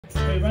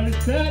Okay, ready,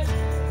 set.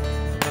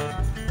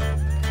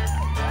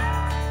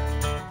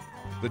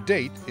 The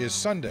date is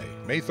Sunday,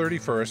 May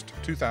 31st,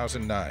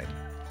 2009.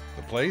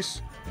 The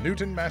place,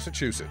 Newton,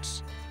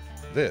 Massachusetts.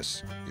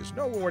 This is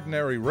no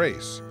ordinary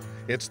race.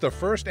 It's the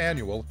first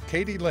annual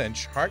Katie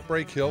Lynch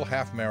Heartbreak Hill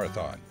Half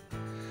Marathon.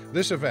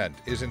 This event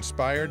is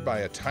inspired by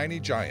a tiny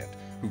giant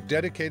who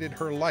dedicated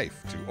her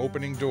life to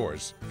opening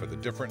doors for the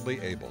differently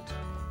abled.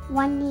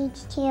 One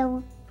needs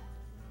to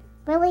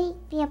really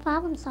be a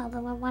problem solver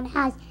when one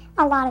has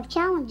a lot of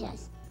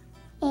challenges.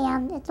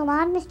 And it's a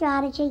lot in the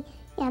strategy,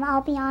 and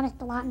I'll be honest,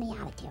 a lot in the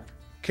attitude.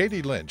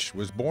 Katie Lynch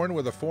was born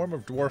with a form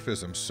of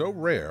dwarfism so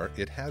rare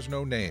it has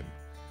no name.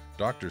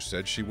 Doctors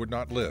said she would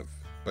not live,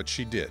 but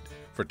she did,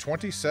 for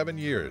 27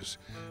 years,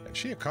 and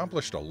she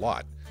accomplished a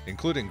lot,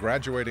 including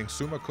graduating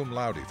summa cum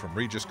laude from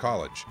Regis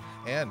College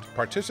and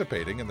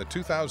participating in the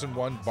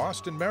 2001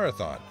 Boston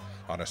Marathon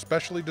on a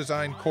specially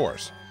designed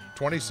course,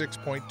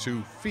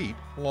 26.2 feet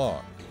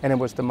long. And it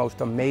was the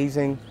most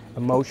amazing,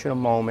 emotional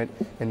moment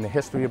in the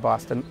history of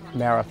Boston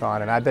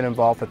Marathon, and I've been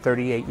involved for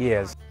 38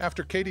 years.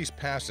 After Katie's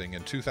passing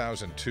in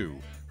 2002,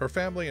 her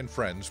family and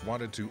friends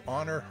wanted to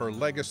honor her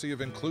legacy of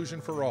inclusion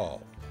for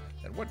all.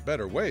 And what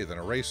better way than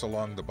a race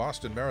along the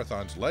Boston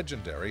Marathon's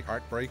legendary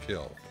Heartbreak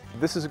Hill?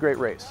 This is a great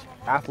race.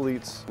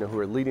 Athletes who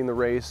are leading the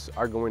race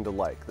are going to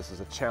like. This is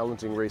a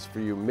challenging race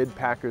for you.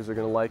 Mid-packers are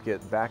going to like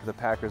it. Back of the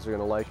packers are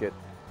going to like it.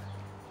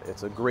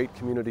 It's a great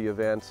community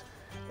event,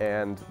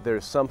 and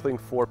there's something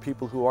for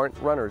people who aren't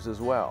runners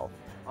as well.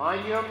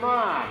 On your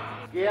mark,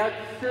 get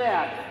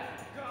set,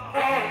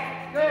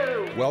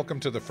 go! Welcome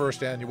to the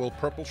first annual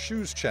Purple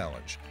Shoes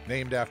Challenge,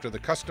 named after the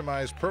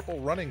customized purple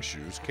running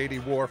shoes Katie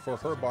wore for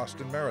her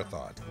Boston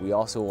Marathon. We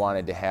also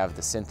wanted to have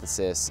the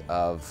synthesis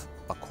of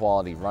a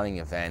quality running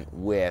event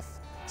with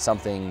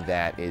something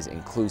that is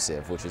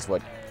inclusive, which is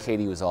what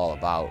Katie was all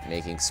about,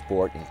 making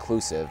sport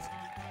inclusive.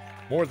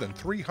 More than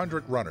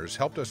 300 runners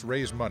helped us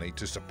raise money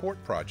to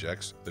support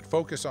projects that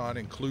focus on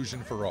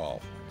inclusion for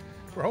all.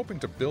 We're hoping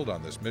to build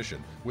on this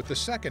mission with the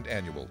second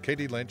annual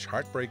Katie Lynch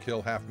Heartbreak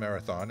Hill Half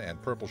Marathon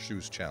and Purple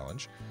Shoes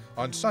Challenge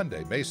on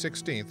Sunday, May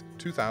 16th,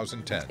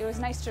 2010. It was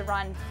nice to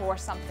run for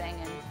something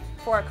and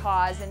for a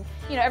cause, and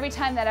every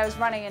time that I was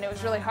running and it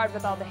was really hard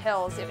with all the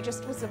hills, it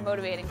just was a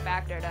motivating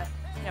factor to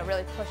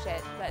really push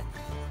it, but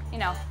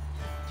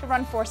to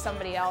run for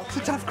somebody else.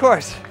 It's a tough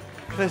course,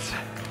 but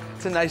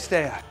it's a nice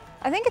day out.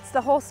 I think it's the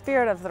whole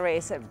spirit of the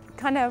race. It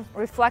kind of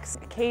reflects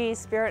Katie's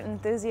spirit and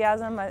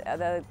enthusiasm.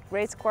 The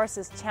race course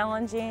is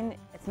challenging.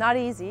 It's not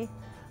easy,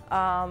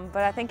 but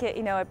I think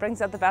it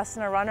brings out the best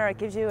in a runner. It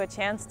gives you a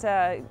chance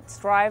to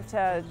strive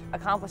to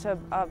accomplish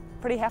a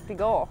pretty hefty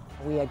goal.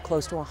 We had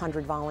close to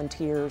 100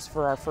 volunteers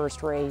for our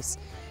first race,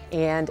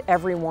 and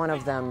every one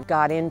of them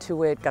got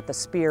into it, got the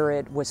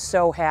spirit, was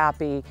so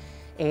happy,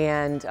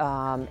 and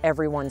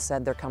everyone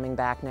said they're coming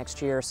back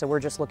next year. So we're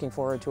just looking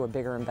forward to a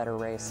bigger and better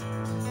race.